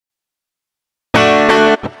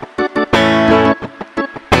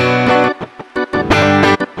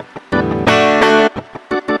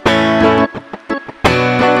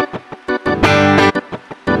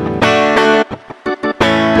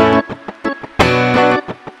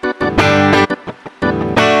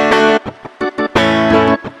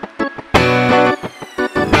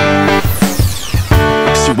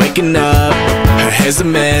a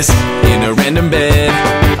mess in a random bed,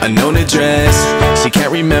 unknown address. She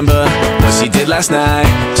can't remember what she did last night,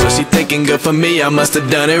 so she thinking good for me, I must have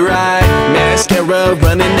done it right. Mascara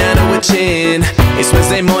running out of her chin. It's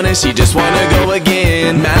Wednesday morning, she just wanna go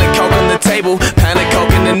again. Manic coke on the table, panic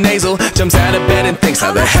coke in the nasal. Jumps out of bed and thinks,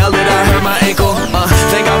 how the hell did I hurt my ankle?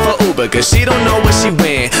 Thank God for Uber, cause she don't know where she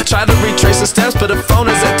went. Try to retrace her steps, but her phone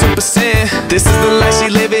is at 2%. This is the life she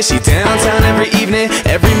living, she downtown every evening.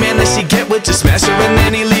 Every man that she get with just smash her and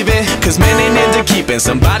then he leaving. Cause men ain't into keeping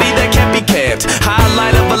somebody that can't be kept.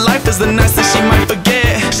 Highlight of her life is the nights that she might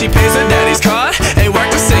forget. She pays her daddy's card, ain't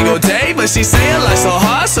worked a single day, but she say her life's so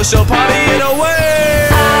hard, so she'll party it away.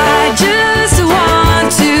 I just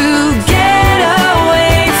want to get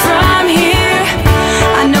away from here.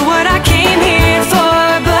 I know what I came here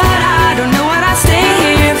for, but I don't know what I stay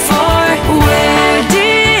here for. Where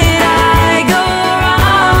did I go wrong?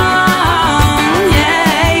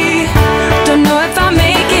 Yeah, don't know if I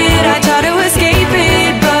make it. I try to escape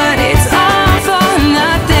it, but it's all for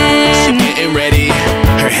nothing. She getting ready,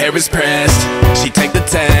 her hair is pressed. She take the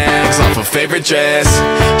tags off her favorite dress.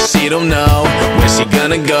 She don't know where she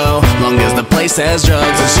gonna go, long as the place has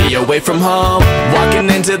drugs and she away from home. Walking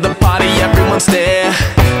into the party, everyone's there.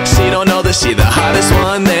 She don't know that she the hottest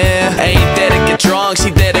one there. Ain't there to get drunk, she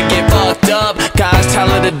there to get fucked up. Guys tell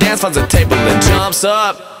her to dance, finds a table and jumps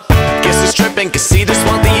up. Guess she's tripping, cause she just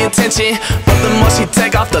want the attention. But the more she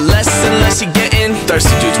take off, the less and less she getting.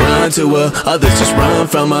 Thirsty dudes run to her, others just run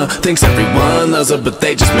from her. Thinks everyone loves her, but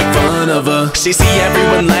they just make fun of her. She see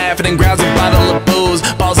everyone laughing and grabs a bottle of booze,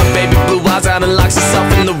 balls her baby blue eyes out and locks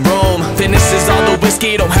herself in the room. Finishes all the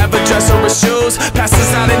whiskey, don't have a dress or her shoes.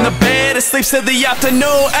 Passes out in the bed and sleeps till the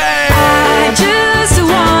afternoon. Ay. I just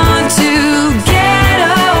want to get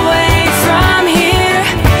away from here.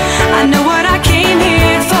 I know what I came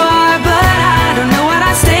here for, but I don't know what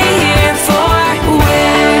I stay here for.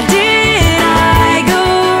 Where did I go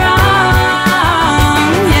wrong?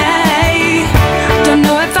 Yeah, don't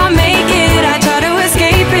know if I make it. I try to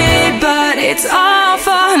escape it, but it's all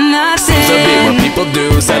for nothing. So be what people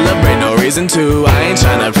do, celebrate, no reason to. I ain't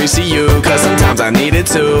tryna preach to you, cause sometimes I need it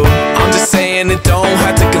too. I'm just saying it don't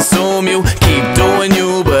have to consume you. Keep doing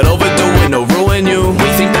you, but overdo it, no ruin you. We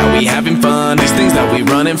think that we having fun, these things that we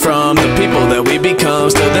running from, the people that we become,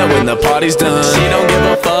 still there when the party's done. She don't give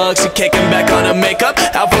a fuck, she kicking back on her makeup,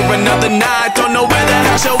 out for another night, don't know where the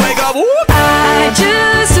hell she'll wake up. Whoop. I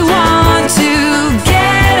just want to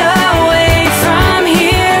get away from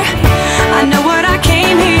here. I know what I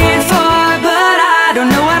came here for, but I don't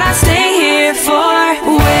know what I stay here for.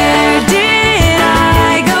 Where did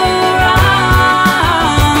I go wrong?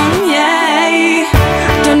 Yeah,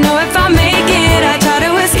 don't know if I make it. I try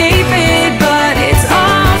to escape it, but it's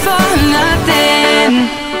all for nothing.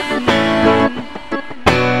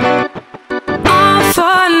 All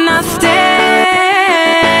for nothing.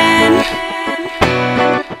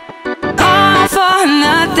 All for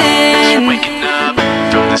nothing. Waking up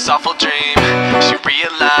from this awful dream, she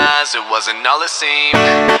realized it wasn't all it seemed.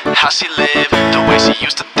 How she lived, the way she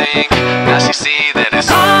used to